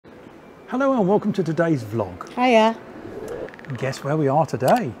Hello and welcome to today's vlog. Hiya. Guess where we are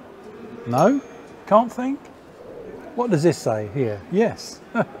today? No? Can't think? What does this say here? Yes.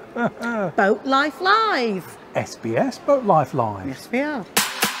 BoatLife Live. SBS BoatLife Live. Yes, we are.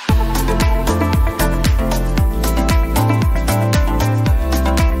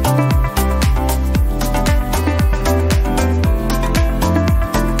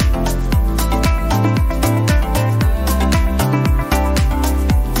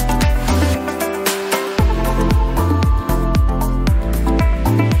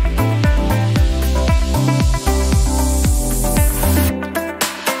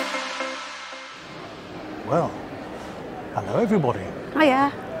 Well, hello everybody.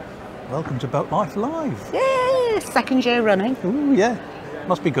 Hiya. Welcome to BoatLife Live. Yay, second year running. Ooh, yeah.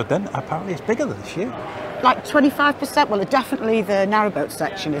 Must be good then. Apparently it's bigger this year. Like 25%, well definitely the narrowboat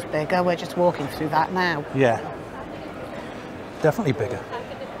section is bigger. We're just walking through that now. Yeah. Definitely bigger.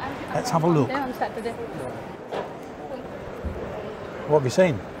 Let's have a look. What have you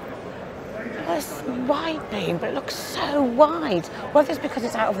seen? Well, it's Widebeam, but it looks so wide. Whether it's because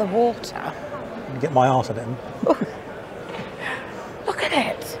it's out of the water. Get my arse at it. Look at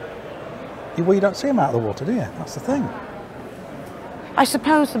it. Well, you don't see them out of the water, do you? That's the thing. I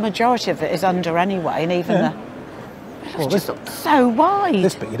suppose the majority of it is under anyway, and even Yeah. the... It just looks so wide.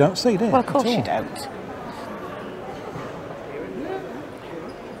 This bit you don't see, do you? Well, of course you don't.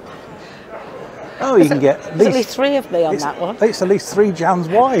 Oh, you can get There's at least 3 of me on that one. It's at least 3 jans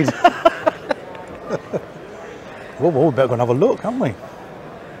wide. Well, we better go and have a look, haven't we?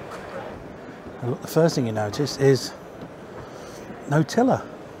 Look, the first thing you notice is no tiller.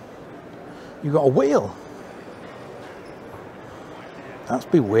 You've got a wheel. That's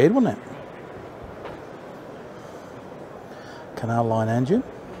be weird, wouldn't it? Canal line engine.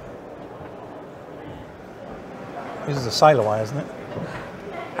 This is a sail away, isn't it?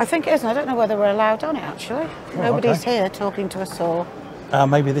 I think it is, and I don't know whether we're allowed on it actually. Oh, Nobody's okay. here talking to us all.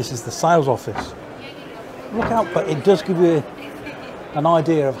 Maybe this is the sales office. Look out, but it does give you an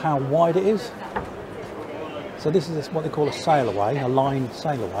idea of how wide it is. So this is what they call a sail away, a line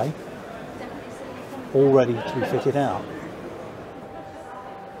sail away, all ready to be fitted out.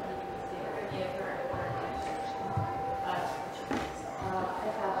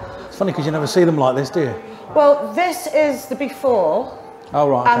 It's funny because you never see them like this, do you? Well, this is the before, Oh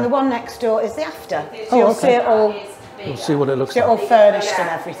right. and Okay. the one next door is the after. So Oh, you'll okay. see it all, We'll see what it looks all like. furnished and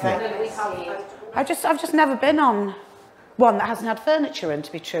everything. I've just never been on one that hasn't had furniture in,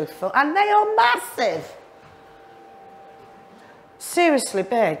 to be truthful, and they are massive. Seriously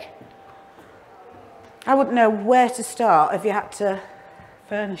big. I wouldn't know where to start if you had to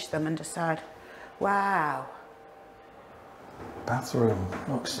furnish them and decide, wow. Bathroom.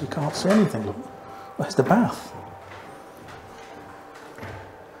 Look, you can't see anything. Look, where's the bath?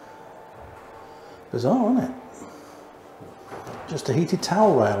 Bizarre, isn't it? Just a heated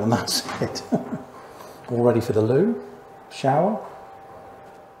towel rail and that's it. All ready for the loo, shower.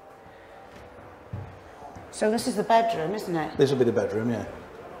 So this is the bedroom, isn't it? This will be the bedroom, yeah.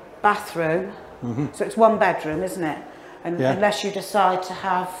 Bathroom. So it's one bedroom, isn't it? And Yeah. unless you decide to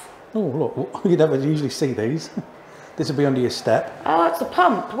have... Oh, look, you never usually see these. This will be under your step. Oh, it's a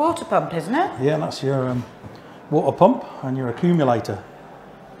pump, water pump, isn't it? Yeah, that's your water pump and your accumulator.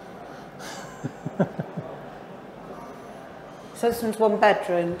 So this one's one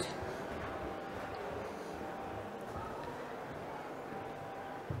bedroom.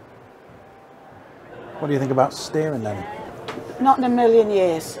 What do you think about steering then? Not in a million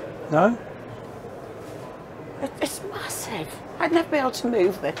years. No? It's massive. I'd never be able to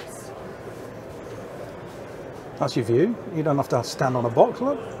move this. That's your view. You don't have to stand on a box,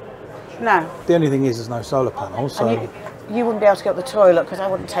 look. No. The only thing is there's no solar panels, so... And you wouldn't be able to go to the toilet because I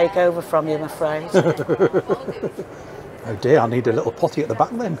wouldn't take over from you, I'm afraid. Oh dear, I need a little potty at the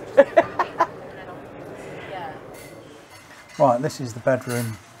back then. Right, this is the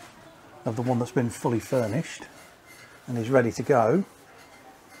bedroom of the one that's been fully furnished and is ready to go.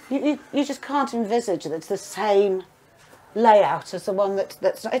 You just can't envisage that it's the same layout as the one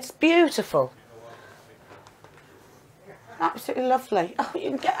that's... It's beautiful. Absolutely lovely. Oh, you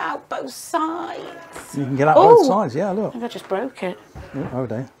can get out both sides. You can get out both sides, yeah, I look. think I just broke it. Oh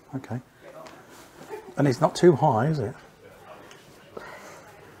dear, okay. And it's not too high, is it?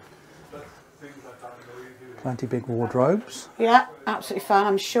 Plenty big wardrobes. Yeah, absolutely fine.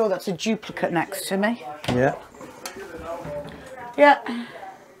 I'm sure that's a duplicate next to me. Yeah. Yeah.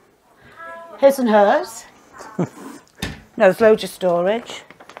 His and hers. No, there's loads of storage.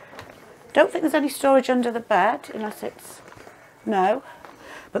 Don't think there's any storage under the bed, unless it's... No.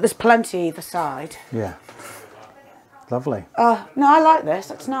 But there's plenty either side. Yeah. Lovely. Oh, no, I like this.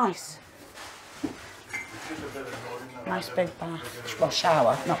 That's nice. Nice big bath. Well,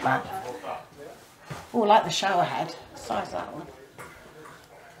 shower, not bath. Oh, I like the shower head. Size that one.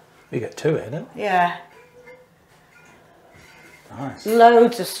 You get two in it. Yeah. Nice.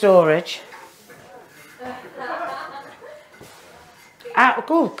 Loads of storage.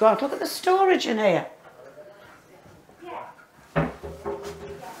 Oh God, look at the storage in here.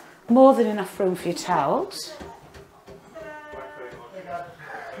 More than enough room for your towels.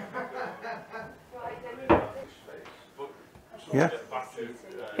 Yeah.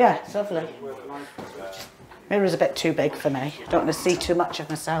 Yeah, it's lovely. Mirror's a bit too big for me. I don't want to see too much of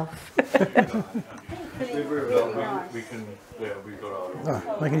myself.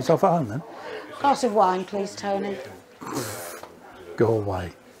 Oh, making yourself at home then? Glass of wine, please, Tony. Go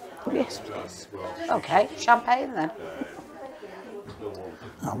away. Yes, please. Okay, champagne then.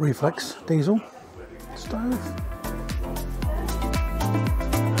 Reflex diesel stove.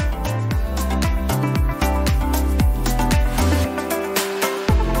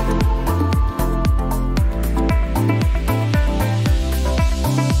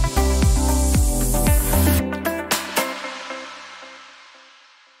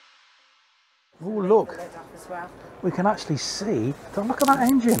 Oh look, we can actually see. Look at that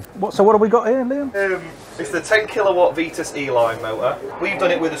engine. So what have we got here, Liam? It's the 10 kilowatt Vitus E-line motor. We've done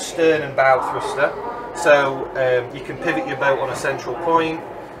it with a stern and bow thruster, so you can pivot your boat on a central point.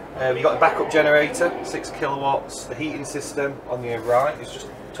 You've got a backup generator, 6 kilowatts. The heating system on your right is just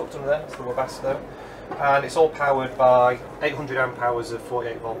tucked under there. It's the Webasto, and it's all powered by 800 amp hours of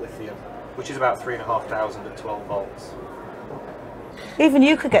 48 volt lithium, which is about 3,500 at 12 volts. Even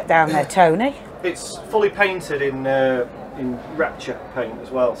you could get down there, Tony. It's fully painted in Rapture paint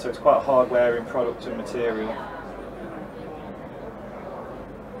as well, so it's quite a hard-wearing product and material.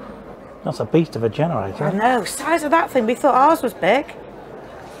 That's a beast of a generator. I know, size of that thing. We thought ours was big.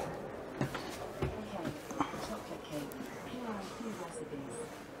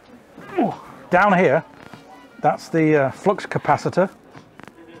 Ooh, down here, that's the flux capacitor.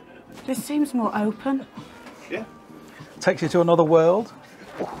 This seems more open. Yeah. Takes you to another world.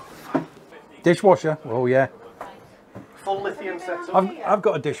 Dishwasher. Oh yeah. Full lithium setup. I've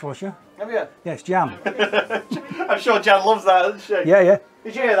got a dishwasher. Have you? Yeah, it's Jan. I'm sure Jan loves that, doesn't she? Yeah, yeah.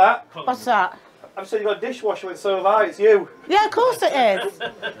 Did you hear that? What's that? I've said you've got a dishwasher with so have I, it's you. Yeah, of course it is.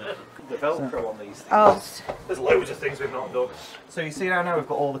 The Velcro on these things. Oh. There's loads of things we've not done. So you see now we've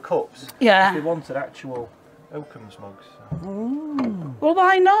got all the cups. Yeah. We wanted actual Oakham's mugs. So. Well,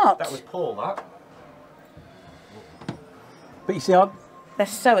 why not? That was Paul, that. But you see, They're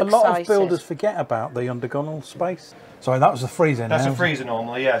so a excited. lot of builders forget about the undergunnel space. Sorry, that was the freezer now. That's a freezer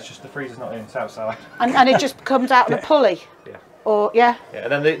normally, yeah, it's just the freezer's not in, it's outside. And it just comes out on a pulley? Yeah. Or, yeah? Yeah,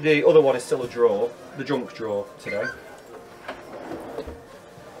 and then the other one is still a drawer, the junk drawer today.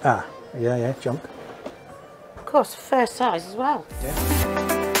 Ah, yeah, junk. Of course, fair size as well. Yeah.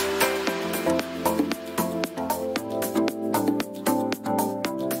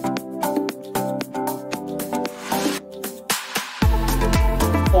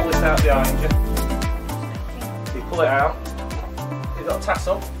 Pull this out behind you. You pull it out. You've got a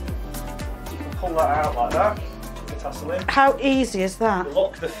tassel. You can pull that out like that. Put the tassel in. How easy is that? You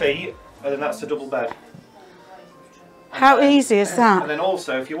lock the feet, and then that's a double bed. How easy is that? And then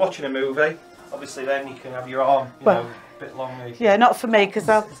also, if you're watching a movie, obviously then you can have your arm, you know, a bit longer. Yeah, not for me, because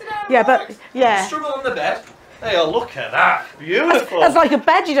I'll... Yeah, but, yeah. Struggle on the bed. There you go, look at that. Beautiful. That's like a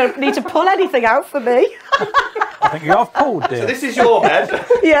bed, you don't need to pull anything out for me. I think you have pulled, dear. So this is your bed.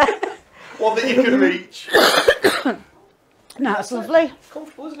 Yeah. One that you can reach. No, it's lovely.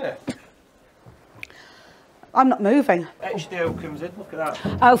 Comfortable, isn't it? I'm not moving. HDO comes in, look at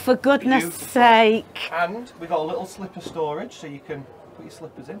that. Oh, for goodness Beautiful. sake. And we've got a little slipper storage, so you can put your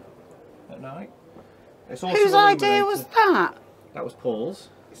slippers in at night. It's also Whose idea was that? That was Paul's.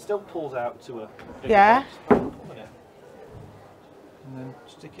 It still pulls out to a bigger Yeah. box. And then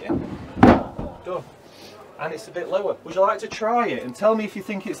stick it in. Done. And it's a bit lower. Would you like to try it and tell me if you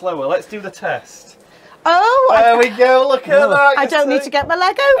think it's lower? Let's do the test. Oh, There we go, look at that. I don't need to get my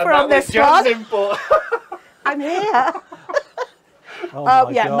leg over on this one. I'm here. Oh,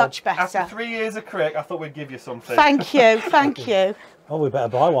 yeah, God. much better. After 3 years of crick, I thought we'd give you something. Thank you, thank you. Oh, we better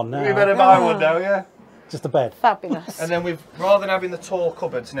buy one now. We better buy one now, yeah. Just a bed. Fabulous. And then we've, rather than having the tall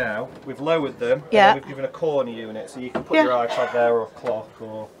cupboards now, we've lowered them. Yeah. And we've given a corner unit, so you can put Yeah. your iPad there or a clock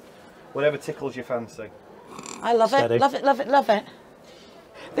or whatever tickles your fancy. I love Steady. it, love it, love it, love it.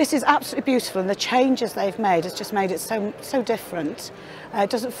 This is absolutely beautiful, and the changes they've made has just made it so different. It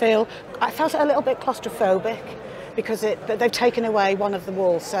doesn't feel... I felt it a little bit claustrophobic because they've taken away one of the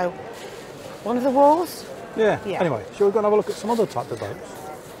walls. So, one of the walls? Yeah. Yeah. Anyway, shall we go and have a look at some other type of boats?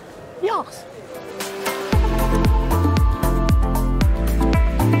 Yes.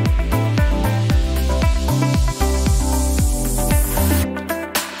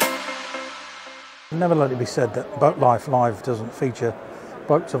 never let it be said that BoatLife Live doesn't feature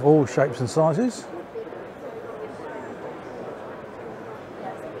boats of all shapes and sizes.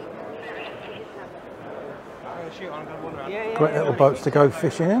 Great little boats to go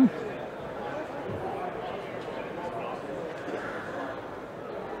fishing in.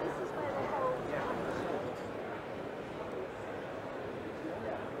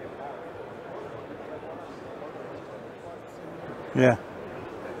 Yeah.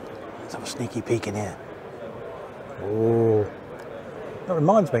 Let's have a sneaky peek in here. Oh, that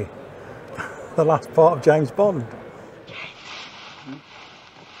reminds me, the last part of James Bond.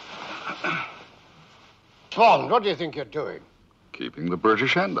 Bond, what do you think you're doing? Keeping the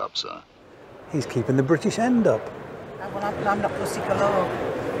British end up, sir. He's keeping the British end up. Well, I'm not pussy galore.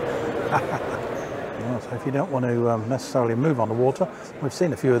 Well, so if you don't want to necessarily move on the water, we've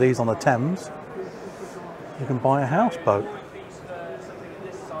seen a few of these on the Thames. You can buy a houseboat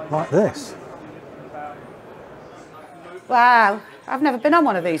like this. Wow, I've never been on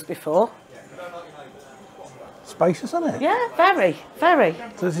one of these before. Spacious, isn't it? Yeah, very, very.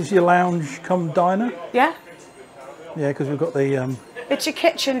 So this is your lounge come diner? Yeah. Yeah, because we've got the... It's your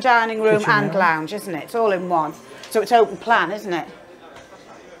kitchen, dining room Kitchen, and yeah. lounge, isn't it? It's all in one. So it's open plan, isn't it?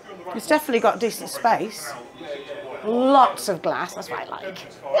 It's definitely got decent space. Lots of glass, that's what I like.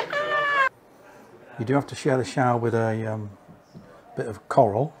 You do have to share the shower with a bit of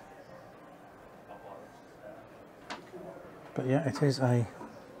coral. But yeah, it is a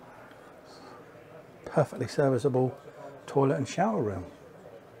perfectly serviceable toilet and shower room.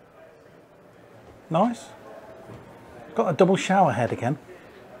 Nice. Got a double shower head again.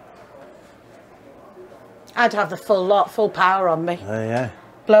 I'd have the full lot, full power on me. Yeah.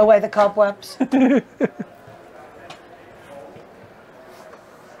 Blow away the cobwebs. And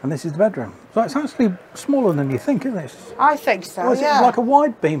this is the bedroom. So it's actually smaller than you think, isn't it? I think so, Well, it's yeah. like a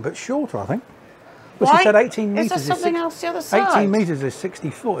wide beam, but shorter, I think. Well, she said 18 metres. Is there something else the other side? 18 metres is 60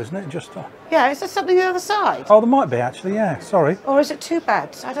 foot, isn't it? Just. Yeah, is there something the other side? Oh, there might be actually. Yeah. Sorry. Or is it two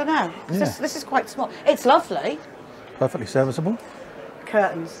beds? I don't know. 'Cause Yeah. this is quite small. It's lovely. Perfectly serviceable.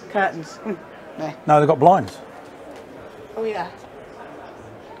 Curtains. Yeah. No, they've got blinds. Oh, yeah.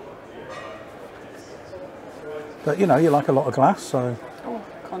 But you know, you like a lot of glass, so. Oh,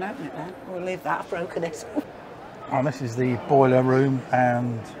 can't open it then. We'll leave that. I've broken it. And this is the boiler room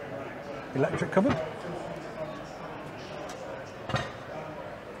and electric cupboard.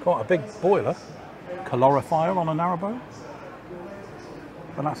 Quite a big boiler. Calorifier on a narrowboat.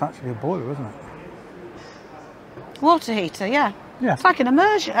 But that's actually a boiler, isn't it? Water heater, yeah. Yeah. It's like an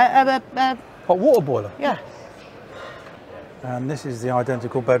immersion. Hot water boiler. Yeah. And this is the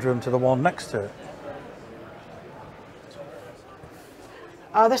identical bedroom to the one next to it.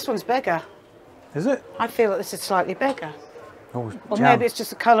 Oh, this one's bigger. Is it? I feel that this is slightly bigger. Oh, Or jam. maybe it's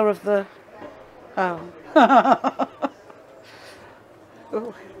just the colour of the... Oh.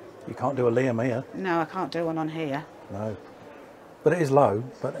 Ooh. You can't do a Liam here. No, I can't do one on here. No. But it is low,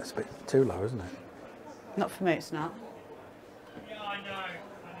 but it's a bit too low, isn't it? Not for me, it's not.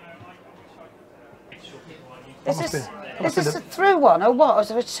 Is this a through one or what? Is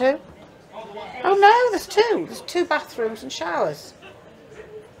there a two? Oh no, there's two. There's two bathrooms and showers.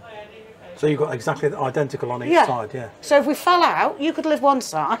 So you've got exactly identical on each Yeah. side, yeah. So if we fell out, you could live one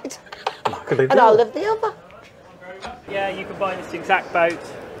side And I could leave and the I'll other. live the other. Yeah, you can buy this exact boat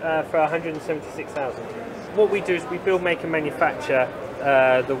for 176,000. What we do is we build, make and manufacture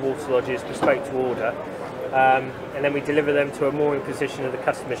the water lodges bespoke to order, and then we deliver them to a mooring position of the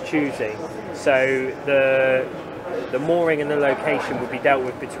customer's choosing. So the mooring and the location will be dealt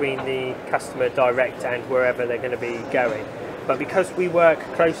with between the customer direct and wherever they're going to be going. But because we work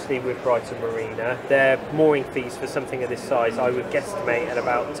closely with Brighton Marina, their mooring fees for something of this size I would guesstimate at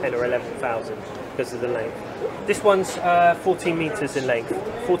about 10 or 11,000 because of the length. This one's 14 metres in length.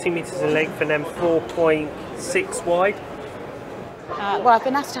 14 metres in length and then 4.6 wide. Well, I've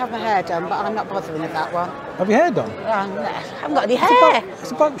been asked to have my hair done, but I'm not bothering with that one. Have your hair done? No, I haven't got any hair.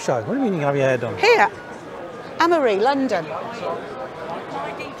 It's a boat show. What do you mean you can have your hair done? Here, Amory, London.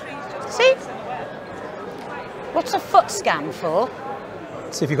 See? What's a foot scan for?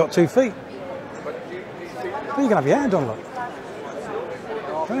 See if you've got 2 feet. Well, you can have your hair done, look.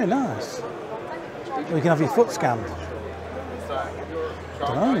 Very nice. Or you can have your foot scanned.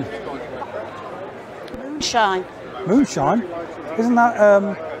 Don't know. Moonshine. Moonshine? Isn't that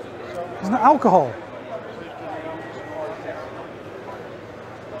alcohol?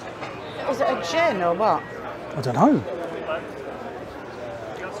 Is it a gin or what? I don't know.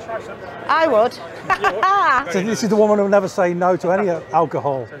 I would. So this is the woman who will never say no to any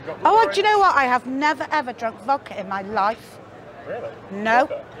alcohol. Oh, do you know what? I have never ever drunk vodka in my life. Really? No.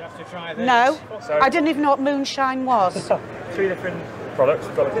 No. So- I didn't even know what moonshine was. 3 different products.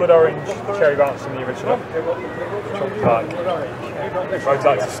 We've got the blood orange, cherry bounce from the original. Which one would you like? I'd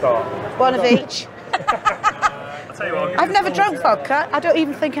like to start. One of each. I'll tell you what, I've never drunk vodka. I don't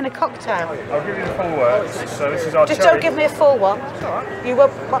even think in a cocktail. I'll give you the full works. So this is our Just cherry. don't give me a full one. You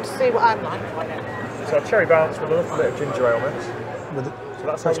won't want to see what I'm like. So our cherry bounce with a little bit of ginger ale mix. With So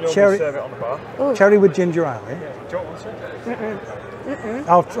that's how we normally cherry, serve it on the bar. cherry with ginger ale, yeah? Do you want one, sir?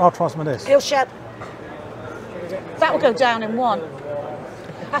 I'll try some of this. He'll share. That will go down in one.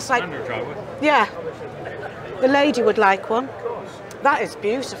 That's like, yeah. The lady would like one. That is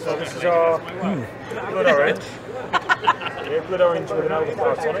beautiful. This is our blood orange. Yeah, blood orange with an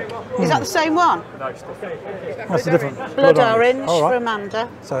elderflower tonic. Is that the same one? No, it's different. That's the different. Blood orange All for right. Amanda.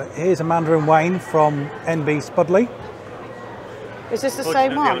 So here's Amanda and Wayne from NB Spudley. Is this the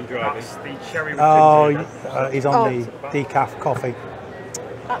same one? That's the cherry with Oh, ginger. he's on the decaf coffee.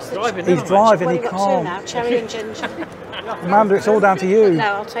 That's the He's driving, What he have you got two can't. now? Cherry and ginger. Amanda, it's all down to you. No,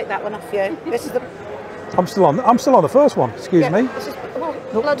 I'll take that one off you. This is the I'm still on the first one. Excuse me. This is Nope,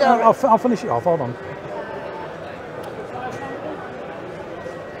 blood no, orange. I'll finish it off. Hold on.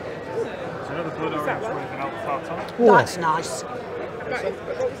 It's another blood orange with an elderflower tonic. That's nice.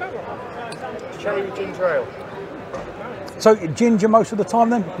 Cherry with ginger ale. So ginger most of the time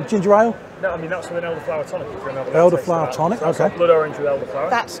then? With ginger ale? No, I mean that's with an elderflower tonic. If you're another Elderflower tonic, So it's okay. like blood orange with elderflower.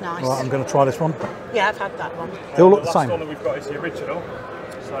 That's nice. Right, I'm going to try this one. Yeah, I've had that one. They all look the last same. one that we've got is the original.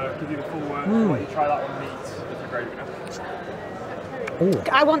 So I'll give you the full work. I'll let you try that one neat if you're brave enough.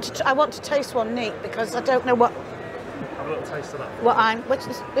 Ooh. I want to taste one neat because I don't know what Have a little taste of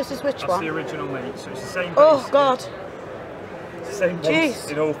that. this is which That's one? the original meat, so it's the same base. Oh God. It's the same Jeez. base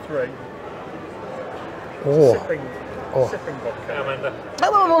in all 3. Oh. Sipping vodka, Amanda.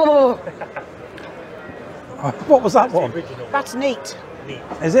 Oh, What was that one? that's neat.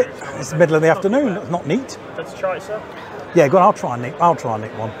 Is it? It's the middle of the afternoon. It's not neat. Let's try it, sir. Yeah, go on. I'll try a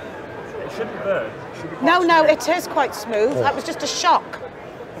neat one. It shouldn't burn. It should be quite No, smooth. it is quite smooth. That was just a shock.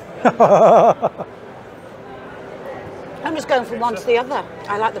 I'm just going from one to the other.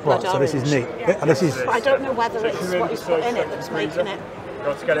 I like the blood Right, so orange. this is neat. This is But I don't know whether it's what he's put in it that's making it. You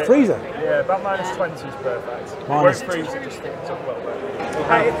want to get it? freezer. Yeah, about -20 is perfect. It won't Minus- freeze, it just thickens up a little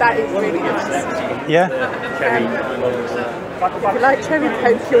bit. That is really nice. Yeah, If you like cherry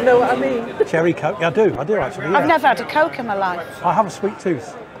coke, you'll know what I mean. cherry coke. Yeah, I do actually. Yeah. I've never had a Coke in my life. I have a sweet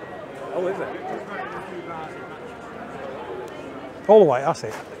tooth. Oh, is it? All the way. That's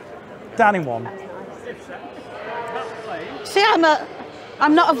it. Down in one. See,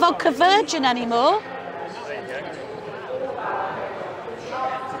 I'm not a vodka virgin anymore.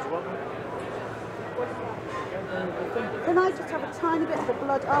 Can I just have a tiny bit of the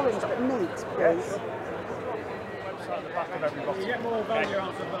blood orange but neat, please?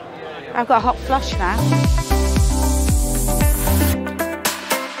 I've got a hot flush now.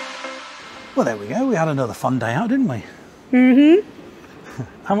 Well, there we go. We had another fun day out, didn't we? Mm-hmm.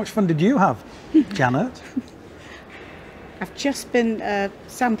 How much fun did you have, Janet? I've just been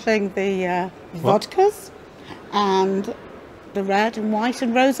sampling the vodkas and the red and white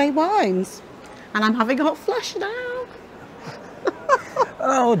and rosé wines. And I'm having a hot flush now.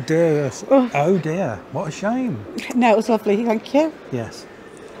 Oh dear. Oh dear. What a shame. No, it was lovely, thank you. Yes.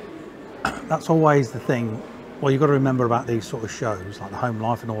 That's always the thing. Well, you've got to remember about these sort of shows, like the home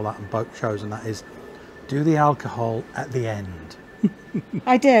life and all that, and boat shows, and that is, do the alcohol at the end.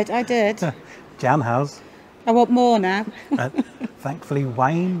 I did. Jan has. I want more now. Thankfully,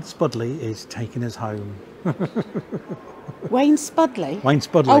 Wayne Spudley is taking us home. Wayne Spudley? Wayne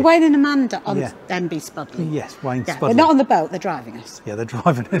Spudley. Oh, Wayne and Amanda on Yeah. NB Spudley. Yes, Wayne Yeah, Spudley. they're not on the boat, they're driving us. Yeah, they're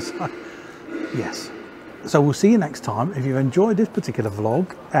driving us. Yes. So we'll see you next time. If you've enjoyed this particular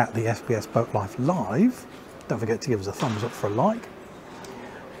vlog at the SBS BoatLife Live, don't forget to give us a thumbs up for a like.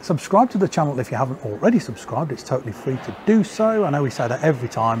 Subscribe to the channel if you haven't already subscribed. It's totally free to do so. I know we say that every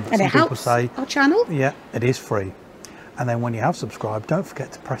time, but And some it people helps say, our channel. yeah, it is free. And then when you have subscribed, don't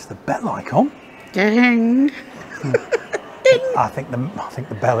forget to press the bell icon. Ding. I think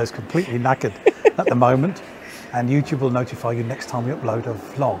the bell is completely knackered at the moment, and YouTube will notify you next time we upload a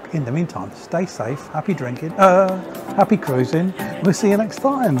vlog. In the meantime, stay safe, happy drinking, happy cruising. We'll see you next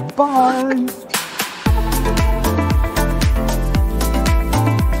time. Bye.